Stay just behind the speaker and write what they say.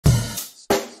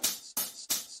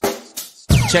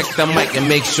Check the mic and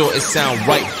make sure it sound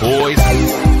right, boys.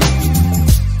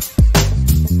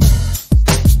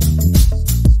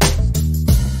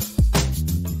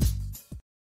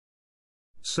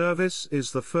 Service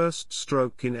is the first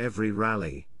stroke in every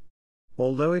rally.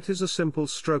 Although it is a simple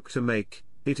stroke to make,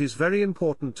 it is very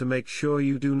important to make sure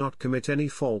you do not commit any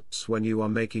faults when you are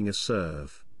making a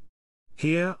serve.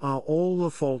 Here are all the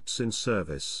faults in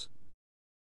service.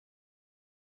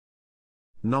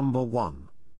 Number 1.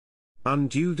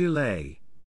 Undue delay.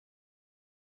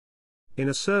 In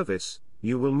a service,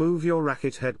 you will move your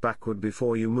racket head backward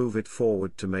before you move it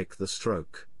forward to make the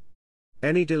stroke.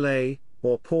 Any delay,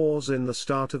 or pause in the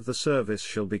start of the service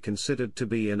shall be considered to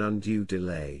be an undue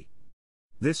delay.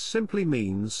 This simply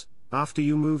means, after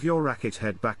you move your racket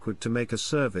head backward to make a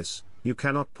service, you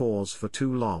cannot pause for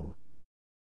too long.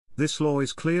 This law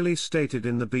is clearly stated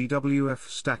in the BWF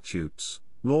statutes,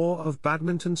 Law of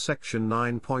Badminton section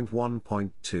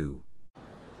 9.1.2.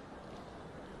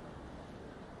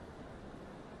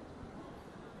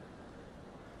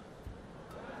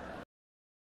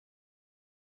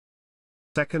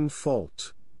 Second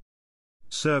fault.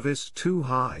 Service too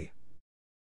high.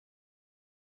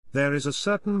 There is a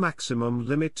certain maximum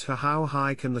limit to how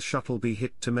high can the shuttle be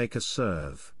hit to make a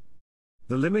serve.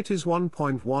 The limit is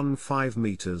 1.15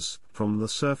 meters from the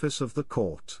surface of the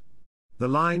court. The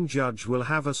line judge will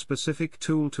have a specific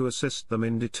tool to assist them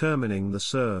in determining the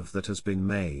serve that has been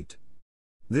made.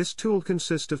 This tool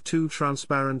consists of two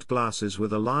transparent glasses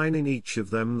with a line in each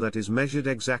of them that is measured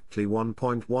exactly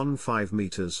 1.15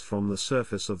 meters from the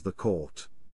surface of the court.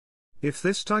 If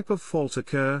this type of fault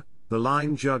occur, the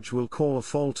line judge will call a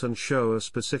fault and show a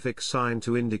specific sign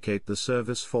to indicate the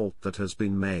service fault that has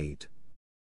been made.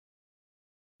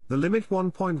 The limit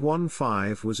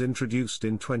 1.15 was introduced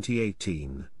in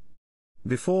 2018.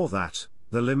 Before that,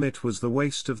 the limit was the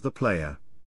waist of the player.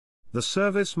 The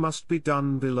service must be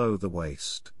done below the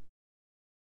waist.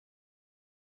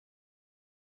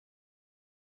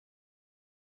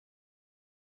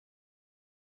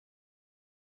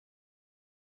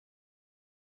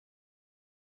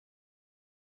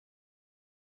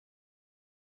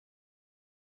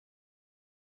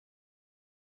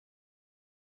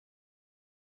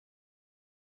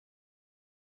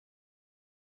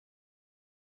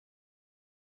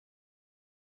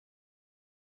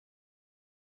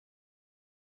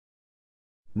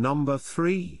 Number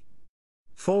 3.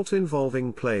 Fault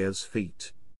involving player's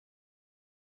feet.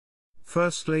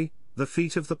 Firstly, the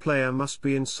feet of the player must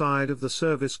be inside of the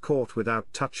service court without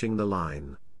touching the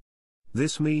line.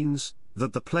 This means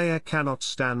that the player cannot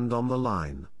stand on the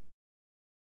line.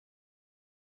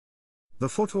 The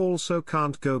foot also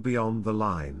can't go beyond the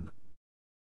line.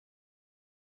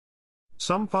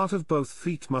 Some part of both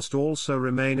feet must also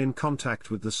remain in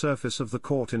contact with the surface of the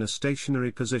court in a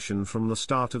stationary position from the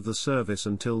start of the service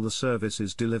until the service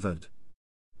is delivered.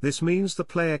 This means the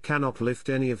player cannot lift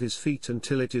any of his feet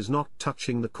until it is not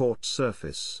touching the court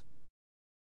surface.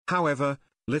 However,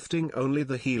 lifting only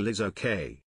the heel is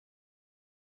okay.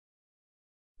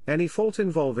 Any fault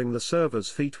involving the server's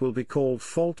feet will be called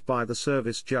fault by the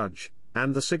service judge,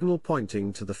 and the signal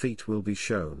pointing to the feet will be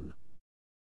shown.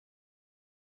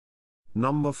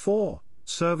 Number 4.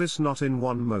 Service not in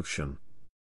one motion.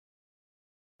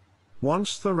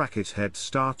 Once the racket head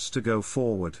starts to go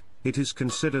forward, it is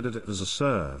considered as a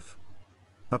serve.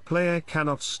 A player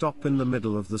cannot stop in the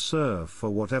middle of the serve for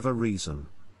whatever reason.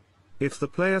 If the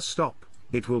player stop,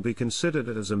 it will be considered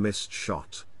as a missed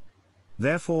shot.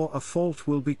 Therefore a fault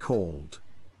will be called.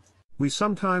 We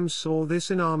sometimes saw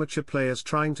this in amateur players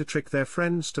trying to trick their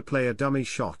friends to play a dummy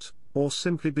shot, or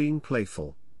simply being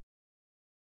playful.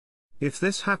 If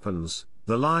this happens,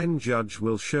 the line judge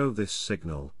will show this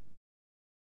signal.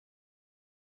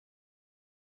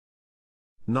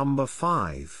 Number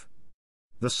 5.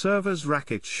 The server's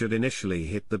racket should initially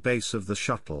hit the base of the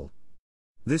shuttle.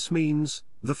 This means,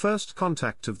 the first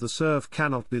contact of the serve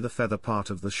cannot be the feather part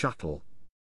of the shuttle.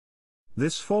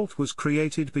 This fault was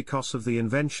created because of the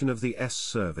invention of the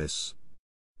S-service.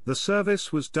 The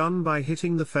service was done by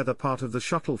hitting the feather part of the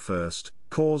shuttle first,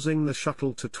 causing the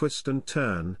shuttle to twist and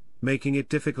turn, making it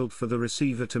difficult for the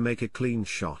receiver to make a clean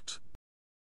shot.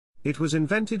 It was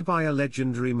invented by a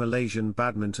legendary Malaysian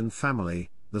badminton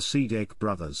family, the Sidek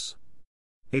brothers.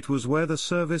 It was where the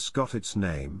service got its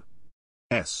name.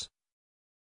 S.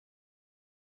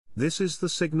 This is the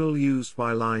signal used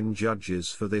by line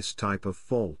judges for this type of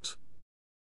fault.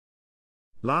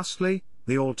 Lastly,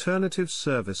 the alternative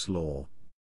service law.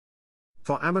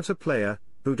 For amateur player,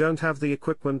 who don't have the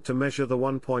equipment to measure the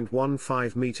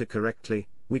 1.15 meter correctly,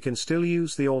 we can still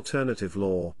use the alternative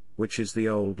law, which is the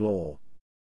old law.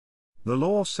 The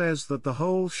law says that the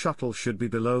whole shuttle should be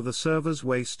below the server's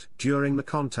waist during the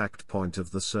contact point of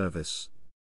the service.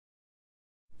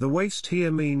 The waist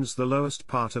here means the lowest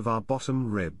part of our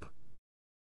bottom rib.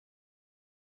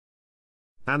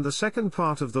 And the second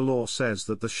part of the law says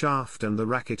that the shaft and the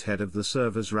racket head of the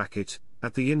server's racket,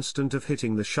 at the instant of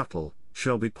hitting the shuttle,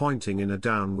 shall be pointing in a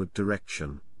downward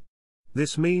direction.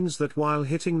 This means that while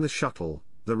hitting the shuttle,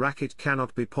 the racket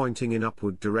cannot be pointing in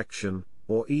upward direction,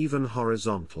 or even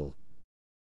horizontal.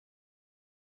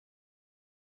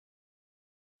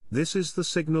 This is the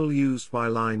signal used by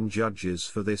line judges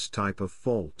for this type of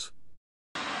fault.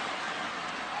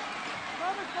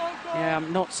 Yeah,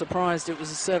 I'm not surprised it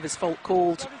was a service fault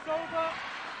called.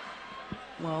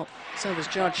 Well, service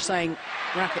judge saying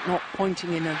racket not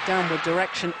pointing in a downward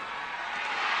direction.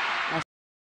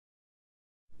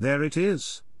 There it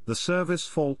is, the service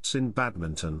faults in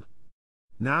badminton.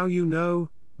 Now you know,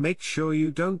 make sure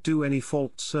you don't do any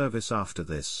fault service after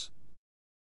this.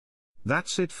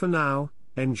 That's it for now,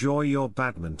 enjoy your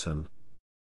badminton.